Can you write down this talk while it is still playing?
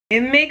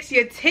It makes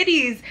your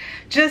titties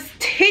just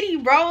titty,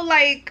 bro.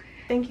 Like,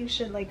 I think you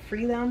should like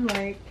free them,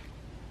 like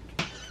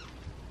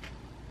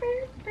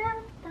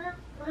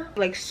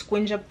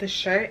squinge up the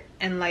shirt,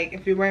 and like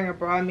if you're wearing a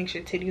bra, it makes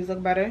your titties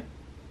look better.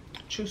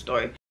 True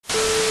story.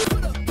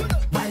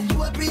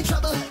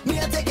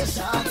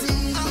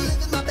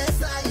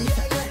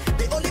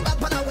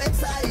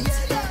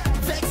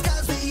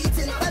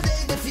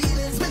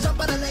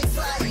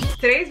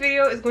 Today's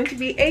video is going to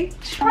be a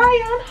try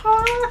on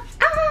haul.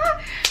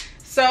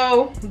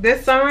 So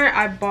this summer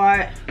I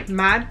bought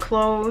mad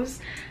clothes.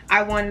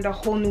 I wanted a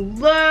whole new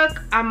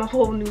look. I'm a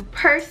whole new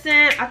person.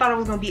 I thought I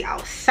was gonna be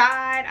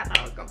outside. I thought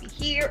I was gonna be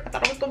here. I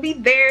thought I was gonna be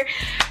there.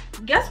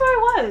 Guess where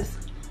I was?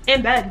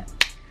 In bed,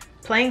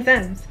 playing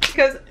Sims,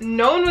 because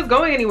no one was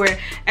going anywhere.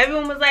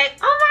 Everyone was like,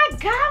 oh my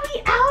god,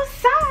 we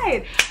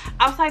outside.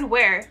 Outside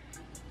where?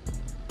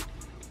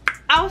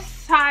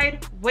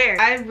 Outside where?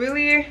 I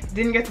really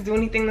didn't get to do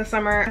anything this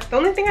summer. The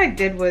only thing I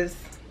did was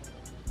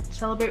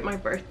celebrate my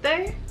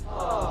birthday.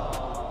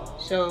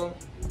 Aww. So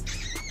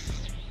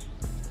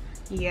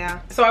yeah,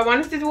 so I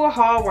wanted to do a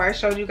haul where I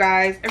showed you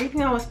guys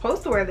everything I was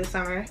supposed to wear this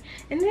summer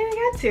and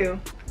didn't get to.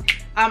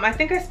 I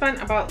think I spent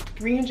about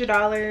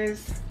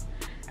 $300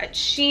 at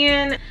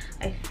SHEIN.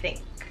 I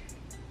think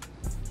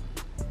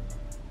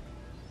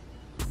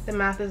the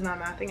math is not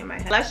mathing in my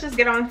head. Let's just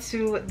get on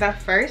to the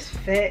first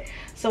fit.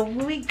 So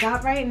what we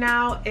got right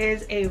now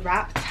is a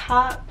wrap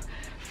top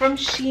from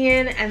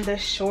SHEIN, and the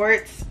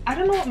shorts, I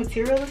don't know what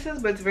material this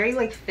is, but it's very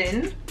like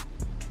thin.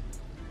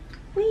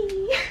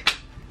 Whee!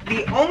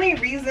 The only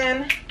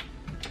reason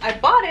I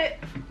bought it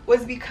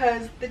was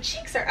because the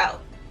cheeks are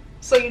out.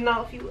 So you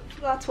know, if you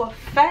go out to a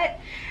fete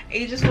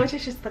and you just want your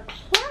shit to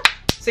clap.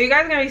 So you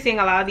guys are gonna be seeing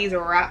a lot of these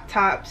wrap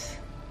tops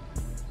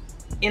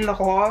in the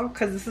haul,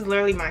 because this is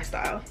literally my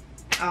style.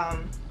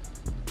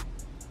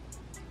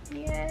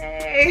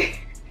 Yay!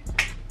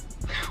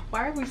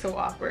 Why are we so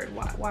awkward?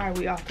 Why are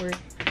we awkward?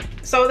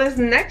 So this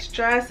next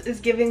dress is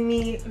giving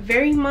me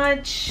very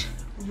much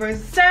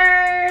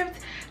reserved,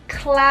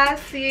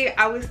 classy.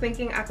 I was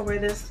thinking I could wear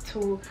this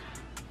to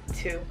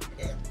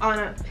on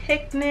a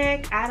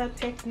picnic, at a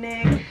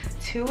picnic,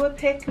 to a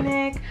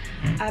picnic.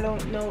 I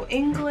don't know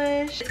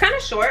English. It's kind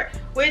of short,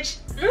 which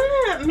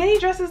mini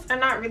dresses are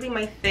not really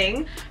my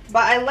thing,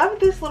 but I love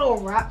this little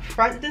wrap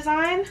front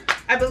design.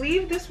 I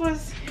believe this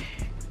was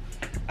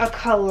a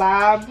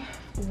collab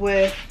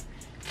with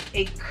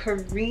a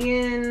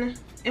Korean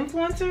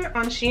influencer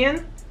on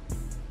SHEIN,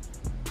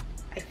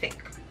 I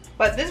think.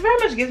 But this very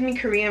much gives me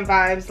Korean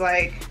vibes,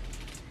 like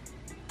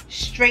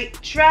straight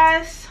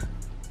dress,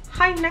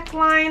 high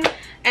neckline,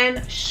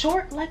 and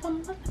short like a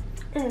mother.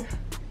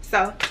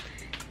 So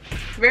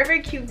very,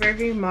 very cute, very,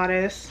 very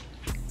modest.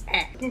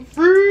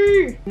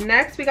 Free.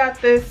 Next we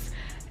got this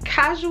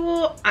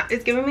casual,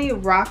 it's giving me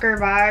rocker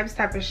vibes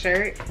type of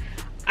shirt.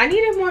 I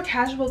needed more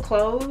casual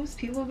clothes.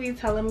 People be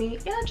telling me,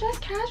 yeah, dress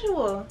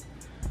casual.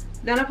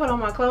 Then I put on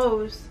my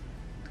clothes.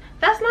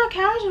 That's not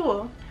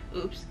casual.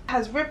 Oops. It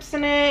has rips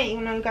in it. You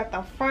know, you got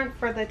the front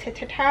for the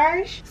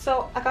tatage.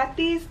 So I got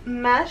these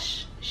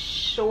mesh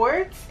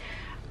shorts.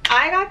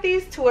 I got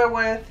these to wear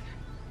with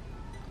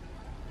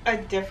a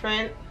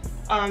different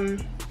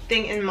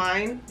thing in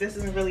mind. This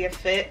isn't really a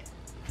fit.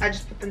 I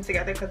just put them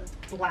together because it's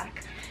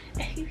black.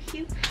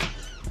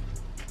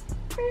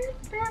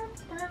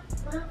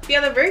 Yeah,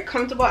 they're very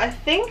comfortable. I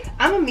think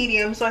I'm a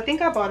medium, so I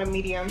think I bought a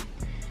medium,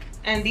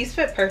 and these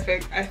fit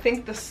perfect. I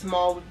think the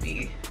small would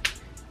be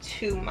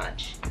too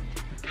much.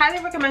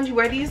 Highly recommend you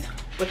wear these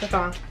with a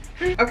thong.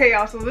 Okay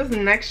y'all, so this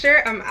next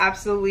shirt I'm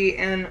absolutely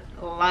in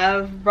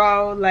love,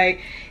 bro.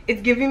 Like,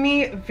 it's giving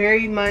me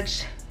very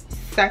much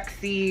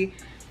sexy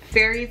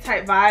fairy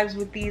type vibes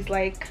with these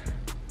like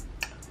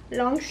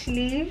long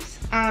sleeves.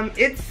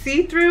 It's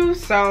see-through,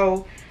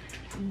 so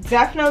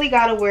definitely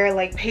gotta wear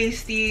like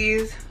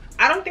pasties.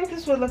 I don't think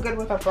this would look good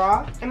with a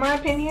bra in my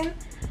opinion.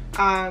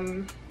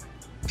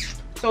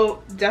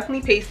 So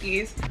definitely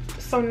pasties.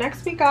 So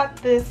next we got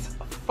this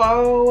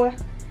faux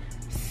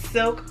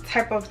silk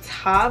type of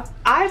top.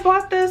 I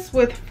bought this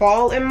with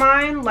fall in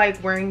mind,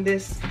 like wearing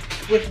this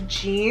with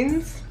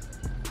jeans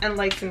and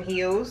like some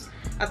heels.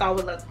 I thought it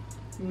would look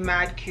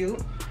mad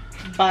cute,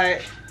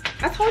 but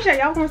I told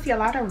y'all gonna see a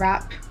lot of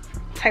wrap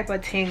type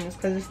of things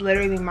because it's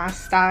literally my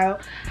style.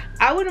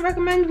 I wouldn't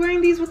recommend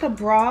wearing these with a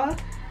bra.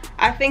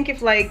 I think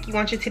if like you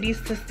want your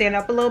titties to stand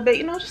up a little bit,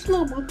 you know, just a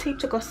little boob tape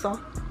to go so,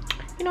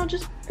 you know,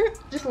 just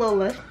a little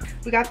lift.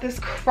 We got this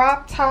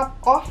crop top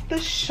off the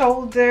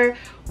shoulder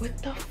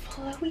with the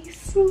flowy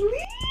sleeve.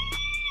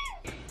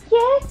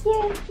 Yeah.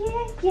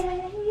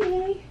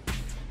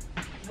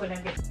 When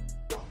I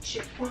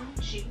get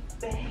want you,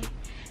 babe,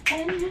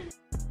 and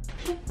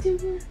I can't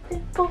do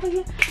nothing for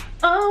you.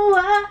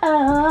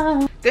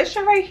 Oh. This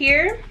shirt right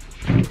here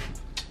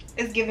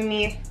is giving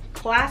me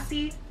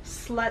classy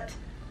slut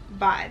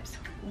vibes.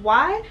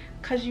 Why?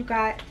 Because you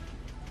got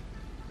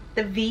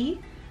the V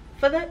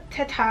for the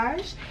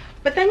tatage,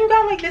 but then you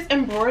got like this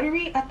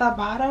embroidery at the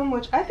bottom,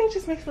 which I think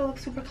just makes it look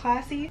super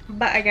classy.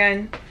 But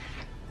again,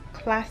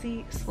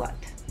 classy slut.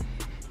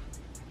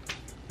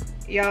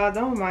 Y'all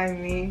don't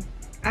mind me.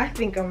 I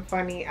think I'm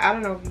funny. I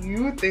don't know if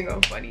you think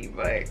I'm funny,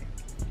 but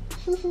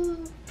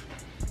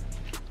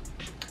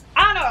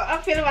I don't know.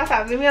 I'm feeling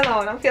myself. Leave me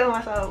alone. I'm feeling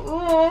myself.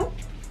 Ooh.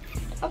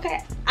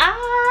 Okay.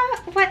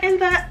 What in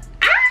the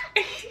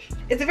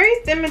It's a very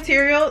thin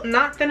material,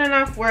 not thin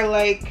enough where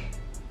like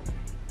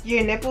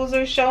your nipples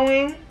are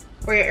showing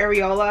or your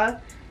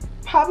areola.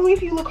 Probably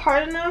if you look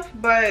hard enough,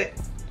 but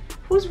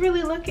who's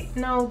really looking?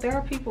 No, there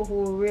are people who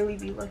will really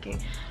be looking.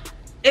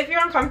 If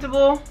you're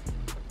uncomfortable,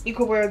 you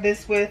could wear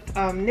this with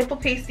nipple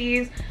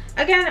pasties.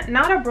 Again,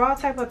 not a bra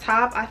type of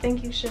top. I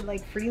think you should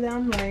like free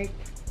them, like,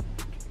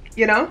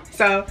 you know.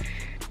 So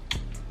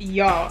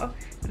y'all,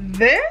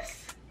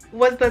 this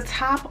was the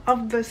top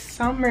of the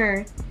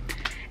summer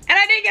and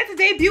I didn't get to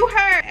debut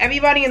her.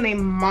 Everybody and their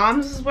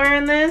moms was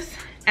wearing this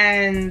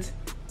and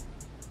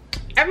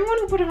everyone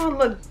who put it on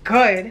looked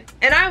good,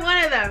 and I'm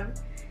one of them.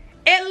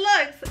 It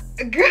looks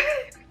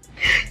good.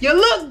 You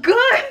look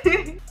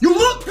good. You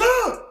look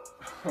good.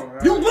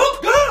 Right. You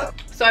look good.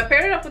 So I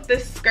paired it up with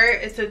this skirt.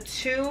 It's a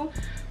 2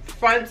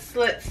 front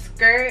slit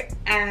skirt,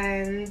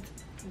 and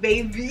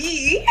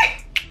baby,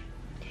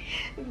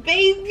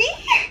 baby.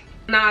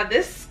 Nah,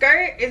 this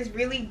skirt is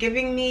really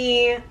giving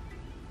me,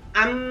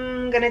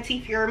 I'm gonna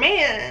teeth your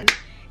man.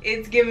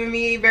 It's giving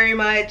me very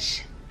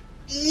much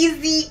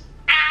easy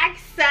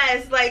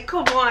access. Like,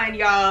 come on,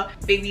 y'all.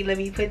 Baby, let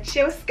me put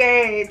your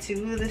skirt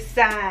to the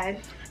side.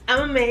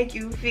 I'ma make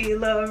you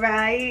feel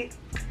alright.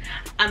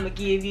 I'ma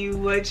give you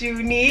what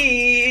you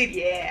need.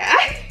 Yeah.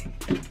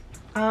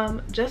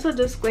 Just a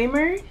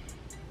disclaimer,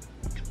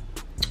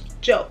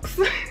 jokes.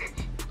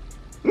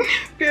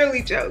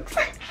 Purely jokes.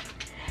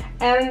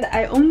 And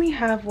I only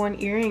have one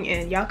earring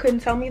in. Y'all couldn't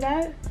tell me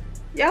that?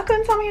 Y'all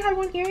couldn't tell me I had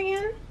one earring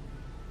in?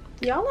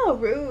 Y'all a little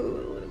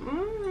rude.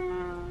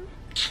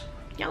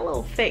 Y'all a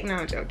little fake. No,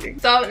 I'm joking.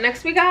 So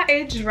next we got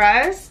a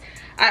dress.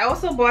 I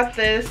also bought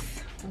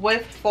this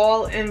with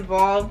fall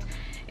involved.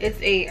 It's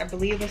a, I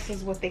believe this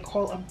is what they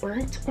call a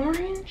burnt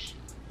orange.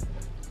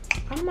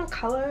 I don't know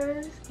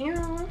colors, you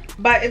know.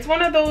 But it's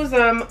one of those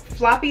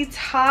floppy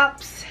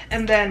tops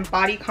and then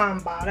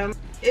bodycon bottom.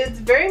 It's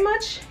very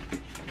much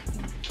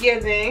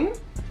giving.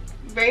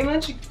 Very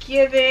much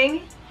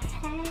giving.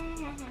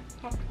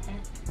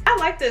 I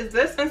like this.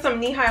 This and some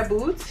knee-high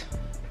boots.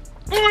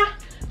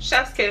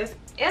 Chef's kiss.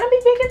 And I'll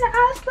be making the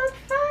ass look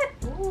fat.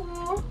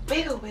 Ooh.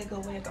 Wiggle,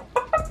 wiggle, wiggle.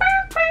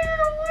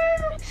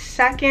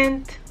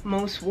 Second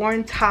most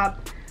worn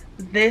top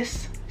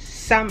this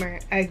summer.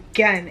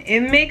 Again,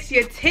 it makes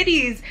your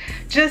titties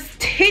just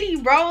titty,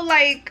 bro.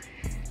 Like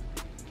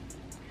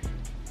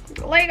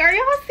are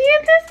y'all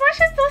seeing this? My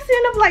shit's still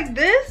stand up like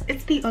this.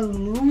 It's the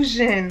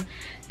illusion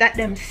that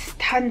them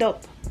stand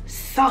up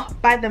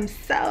soft by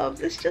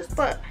themselves. It's just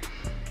a,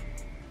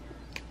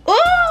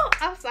 oh,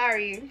 I'm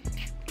sorry.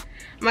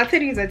 My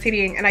titties are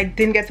tittying and I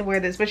didn't get to wear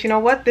this, but you know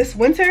what? This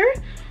winter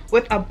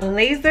with a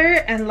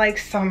blazer and like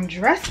some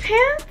dress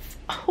pants,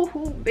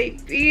 oh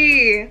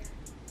baby,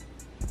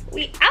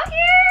 we out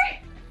here.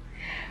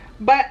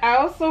 But I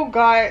also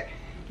got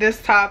this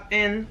top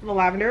in the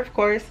lavender, of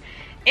course,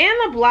 and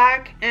the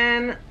black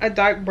and a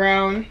dark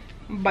brown.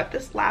 But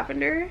this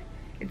lavender,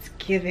 it's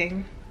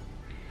giving.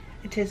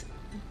 It is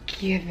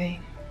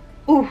giving.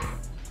 Ooh.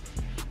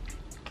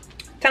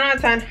 10 out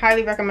of 10,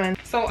 highly recommend.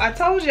 So I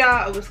told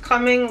y'all it was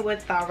coming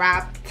with the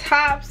wrap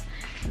tops.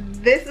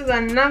 This is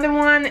another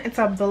one. It's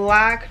a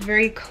black,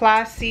 very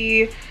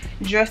classy,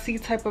 dressy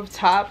type of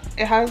top.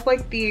 It has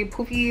like the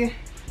poofy,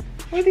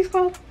 what are these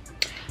called?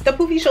 The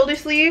poofy shoulder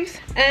sleeves.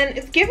 And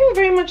it's giving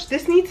very much,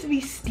 this needs to be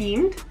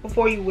steamed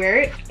before you wear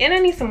it. And I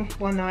need some,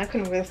 well no, I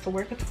couldn't wear this to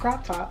work. It's a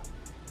crop top.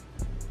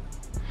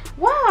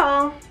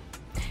 Well,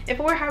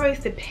 if I wear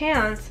high-waisted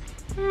pants,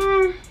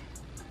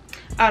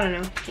 I don't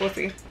know, we'll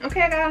see.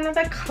 Okay, I got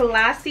another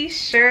classy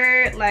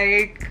shirt.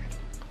 Like,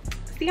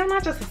 see, I'm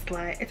not just a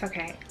slut, it's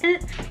okay.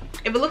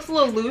 If it looks a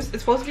little loose,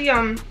 it's supposed to be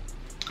a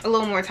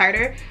little more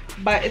tighter,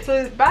 but it's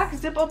a back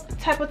zip up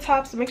type of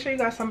top, so make sure you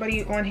got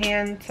somebody on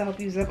hand to help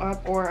you zip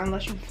up, or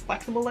unless you're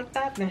flexible like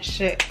that, then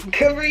shit,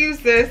 good for you,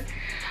 sis.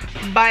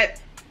 But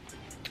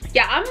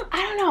yeah, I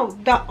don't know,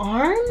 the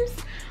arms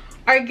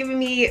are giving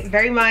me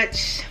very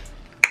much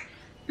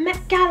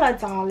Met Gala,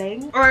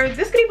 darling. Or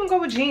this could even go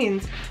with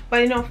jeans,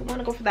 but you know, if you want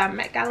to go for that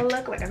Met Gala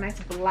look, like a nice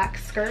black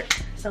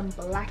skirt, some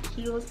black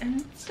heels,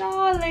 and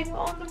darling,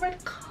 on the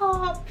red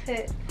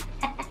carpet.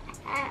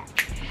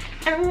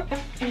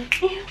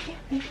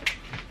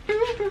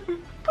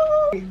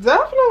 It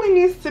definitely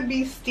needs to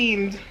be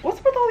steamed.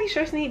 What's with all these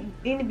shirts need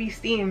to be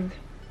steamed?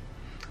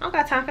 I don't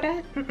got time for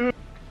that.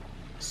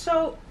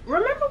 So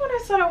remember when I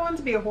said I wanted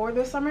to be a whore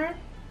this summer?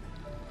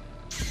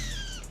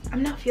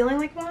 I'm not feeling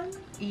like one.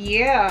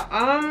 Yeah,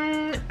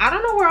 I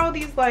don't know where all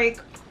these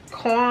like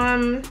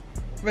calm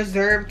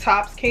reserve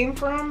tops came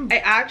from. I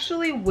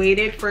actually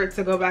waited for it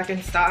to go back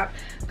in stock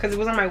because it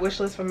was on my wish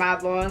list for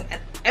mad long,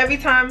 and every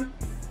time,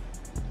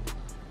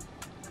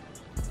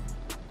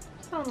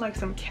 sound like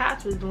some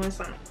cats was doing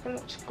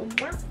something.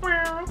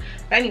 But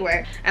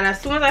anyway, and as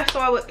soon as I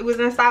saw it was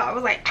in stock, I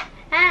was like,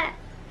 ah.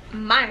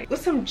 mind.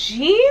 With some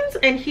jeans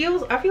and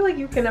heels, I feel like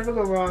you can never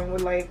go wrong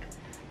with like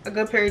a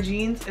good pair of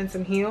jeans and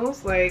some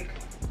heels. Like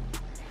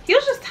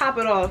heels just top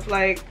it off.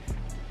 Like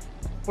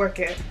work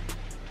it.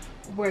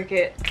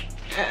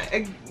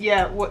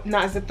 Yeah,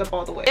 not zipped up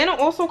all the way. And it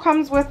also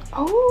comes with,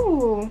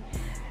 oh,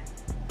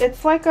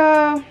 it's like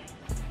a,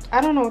 I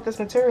don't know what this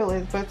material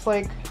is, but it's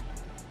like,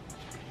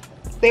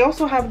 they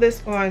also have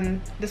this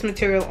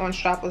material on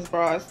strapless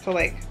bras to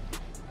like,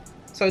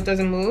 so it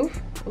doesn't move.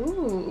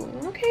 Ooh,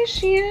 okay,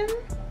 Shein,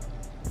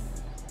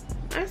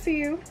 I see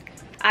you.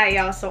 Alright,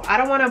 y'all, so I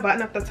don't want to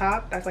button up the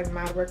top. That's like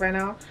mad work right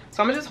now,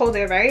 so I'm gonna just hold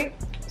it, right?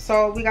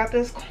 So we got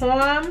this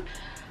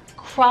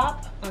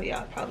crop, oh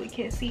yeah, probably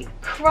can't see,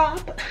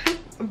 crop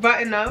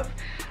button up,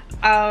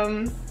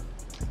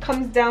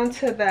 comes down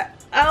to the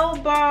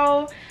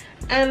elbow,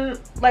 and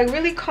like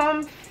really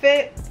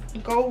fit.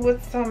 Go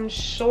with some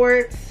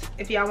shorts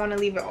if y'all want to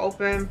leave it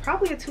open,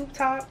 probably a tube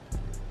top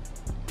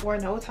or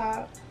no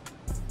top.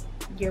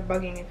 You're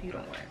bugging if you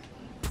don't wear it.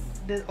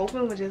 This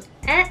open would just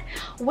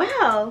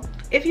well,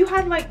 if you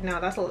had like, no,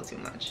 that's a little too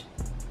much.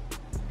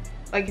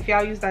 Like if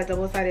y'all use that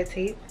double-sided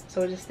tape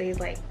so it just stays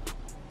like.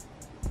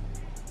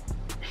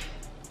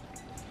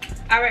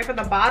 All right, for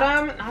the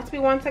bottom, not to be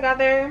one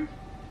together,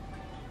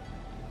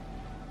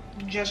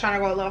 just trying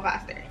to go a little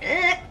faster.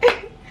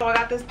 So I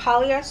got this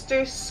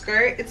polyester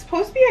skirt. It's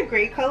supposed to be a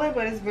gray color,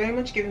 but it's very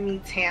much giving me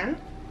tan,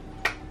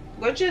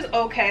 which is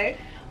okay.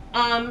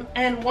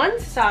 And one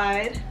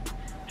side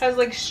has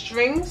like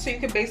strings, so you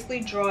could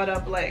basically draw it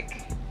up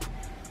like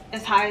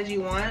as high as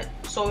you want.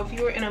 So if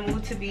you were in a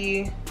mood to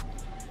be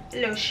a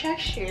little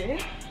sexy, you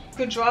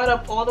could draw it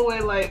up all the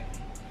way like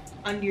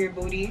under your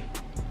booty.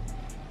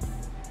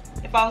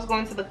 If I was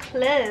going to the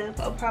club,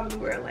 I'll probably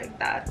wear it like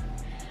that.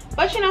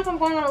 But you know, if I'm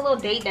going on a little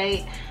date,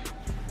 hey,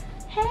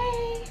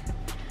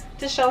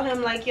 to show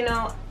him like, you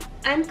know,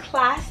 I'm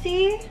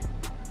classy,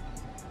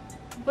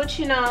 but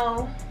you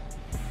know,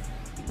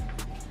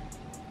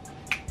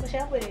 what's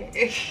up with it?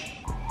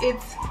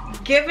 It's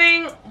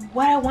giving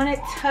what I want it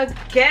to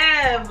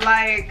give.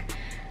 Like,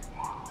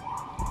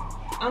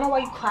 I don't know why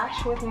you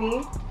clash with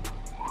me.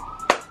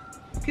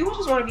 People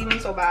just want to be me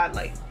so bad.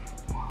 Like,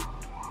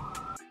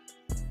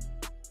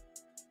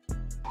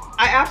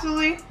 I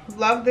absolutely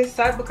love this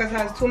set because it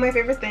has two of my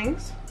favorite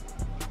things: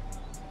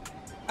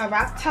 a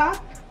wrap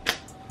top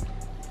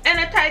and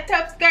a tight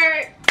top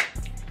skirt.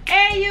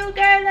 Hey, you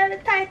girl, and a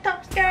tight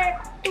top skirt.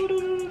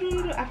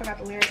 I forgot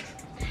the lyrics.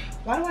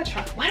 Why do I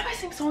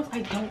sing songs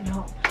I don't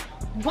know?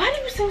 Why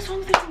do you sing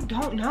songs that you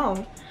don't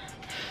know?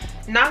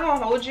 Not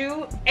gonna hold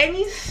you.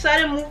 Any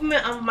sudden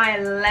movement of my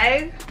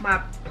leg,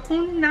 my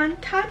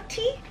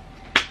punantati,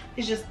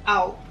 is just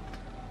out.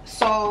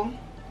 So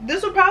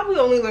this would probably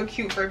only look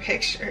cute for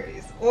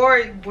pictures,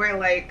 or wear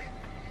like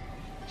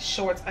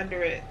shorts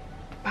under it.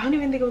 I don't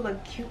even think it would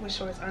look cute with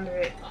shorts under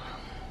it.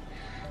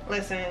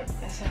 Listen.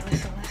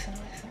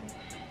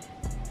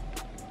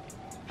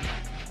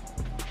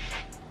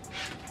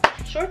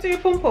 Shorts or your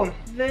pum pum.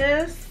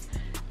 This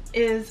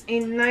is a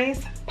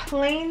nice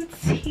plain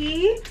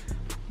tee,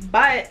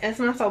 but it's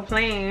not so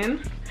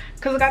plain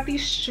because it got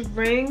these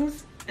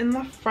strings in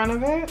the front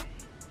of it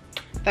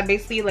that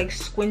basically like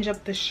squinge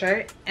up the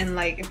shirt, and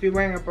like if you're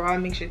wearing a bra, it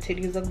makes your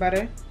titties look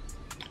better.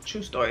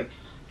 True story.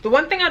 The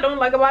one thing I don't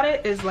like about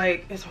it is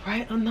like it's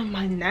right under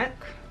my neck,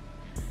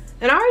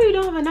 and I already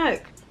don't have a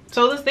neck,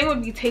 so this thing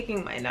would be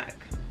taking my neck.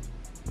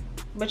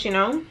 But you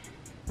know,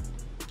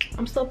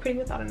 I'm still pretty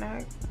without a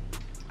neck.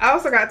 I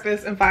also got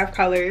this in 5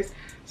 colors.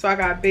 So I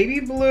got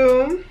baby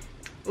blue,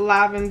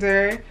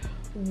 lavender,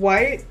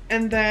 white,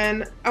 and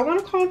then I want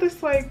to call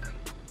this like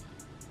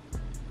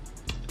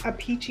a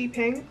peachy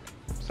pink.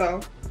 So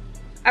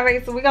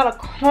alright, so we got a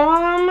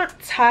calm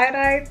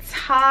tie-dye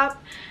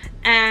top,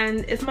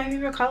 and it's my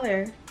favorite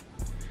color,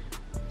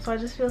 so I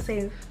just feel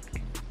safe.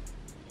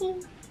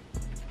 And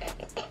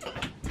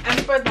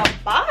for the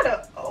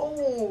bottom,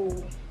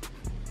 oh,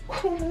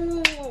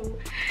 ooh,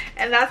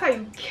 and that's how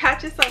you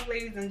catch yourself,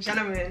 ladies and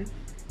gentlemen.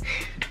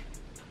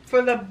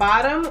 For the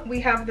bottom,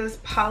 we have this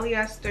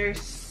polyester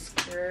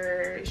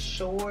skirt,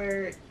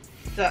 shorts.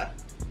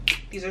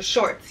 These are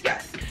shorts,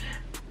 yes.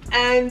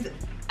 And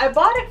I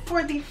bought it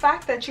for the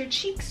fact that your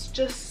cheeks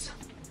just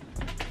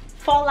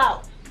fall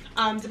out,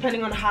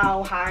 depending on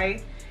how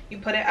high you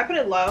put it. I put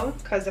it low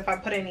because if I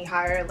put it any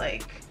higher,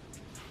 like,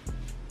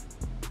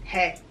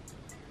 hey,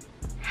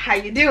 how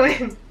you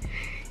doing?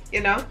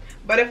 You know?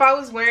 But if I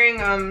was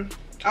wearing,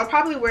 I'll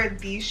probably wear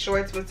these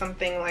shorts with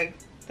something like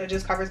that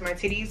just covers my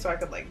titties, so I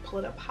could like pull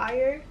it up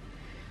higher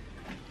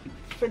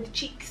for the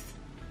cheeks.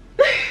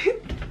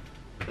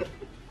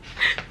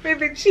 For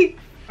the cheeks.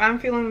 I'm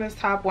feeling this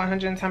top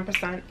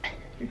 110%.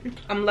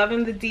 I'm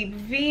loving the deep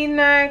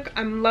V-neck.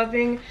 I'm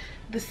loving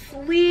the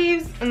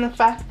sleeves and the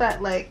fact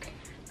that like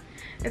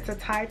it's a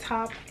tie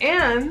top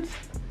and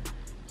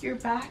your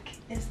back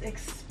is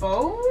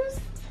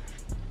exposed.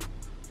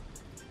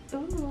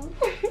 Ooh.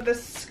 The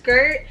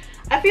skirt,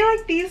 I feel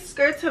like these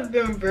skirts have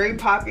been very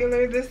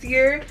popular this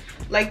year,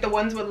 like the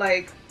ones with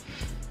like,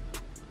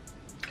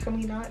 can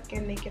we not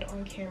get naked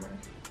on camera?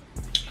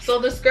 So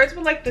the skirts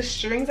with like the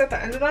strings at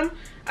the end of them,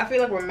 I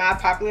feel like were mad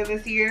popular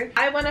this year.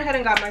 I went ahead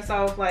and got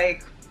myself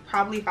like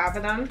probably 5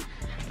 of them.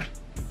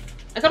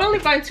 I could only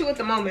find 2 at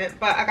the moment,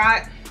 but I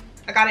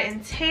got it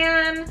in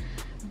tan,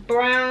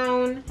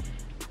 brown,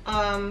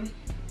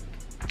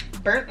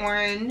 burnt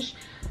orange.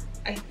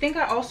 I think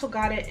I also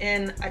got it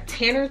in a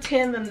tanner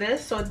tan than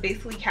this, so it's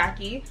basically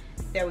khaki.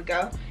 There we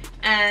go.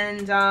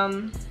 And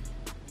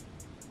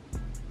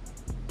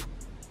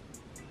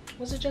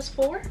was it just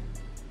 4?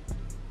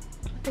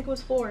 I think it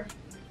was 4.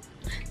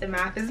 The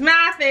math is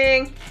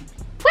mathing.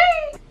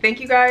 Whee!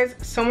 Thank you guys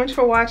so much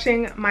for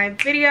watching my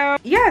video.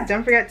 Yeah,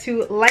 don't forget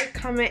to like,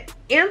 comment,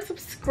 and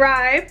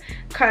subscribe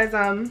because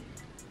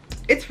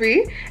it's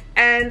free.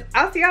 And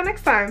I'll see y'all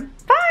next time.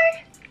 Bye!